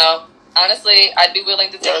honestly, I'd be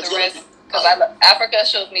willing to take the risk, because Africa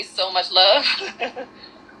shows me so much love.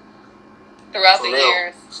 throughout the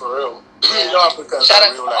years. For real. Yeah. You know, Africans shout are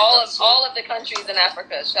out real to like all that, of so. all of the countries in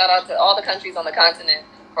Africa. Shout out to all the countries on the continent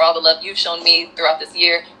for all the love you've shown me throughout this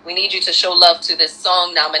year. We need you to show love to this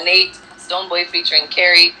song, Nominate, Stonebwoy featuring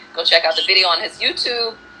Keri. Go check out the video on his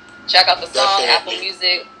YouTube. Check out the song, Definitely. Apple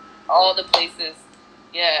Music, all the places.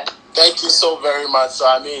 Yeah. Thank you so very much. So,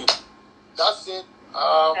 I mean, that's it.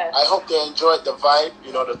 I hope they enjoyed the vibe,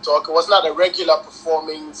 you know, the talk. It was not a regular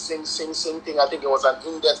performing, sing thing. I think it was an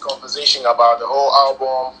in-depth conversation about the whole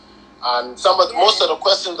album. And most of the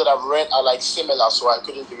questions that I've read are like similar, so I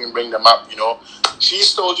couldn't even bring them up, you know.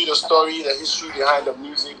 She's told you the story, the history behind the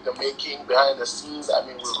music, the making, behind the scenes. I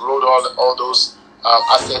mean, we wrote all those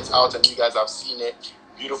assets out and you guys have seen it.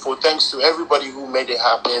 Beautiful. Thanks to everybody who made it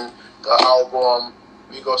happen. The album.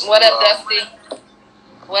 What up, Dusty?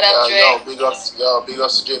 What up, Dre? Big ups to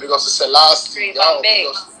Jay. Big ups to Selassie. Big ups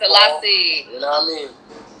to Selassie. Paul, you know what I mean?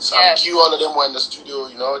 So yes. Q, all of them were in the studio,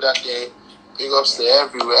 you know, that day. Big ups to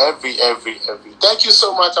everywhere, every. Thank you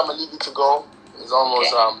so much. I'm gonna leave you to go. It's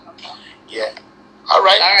almost yeah. All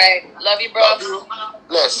right. Love you, bro. Love you.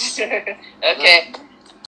 Bless. Okay.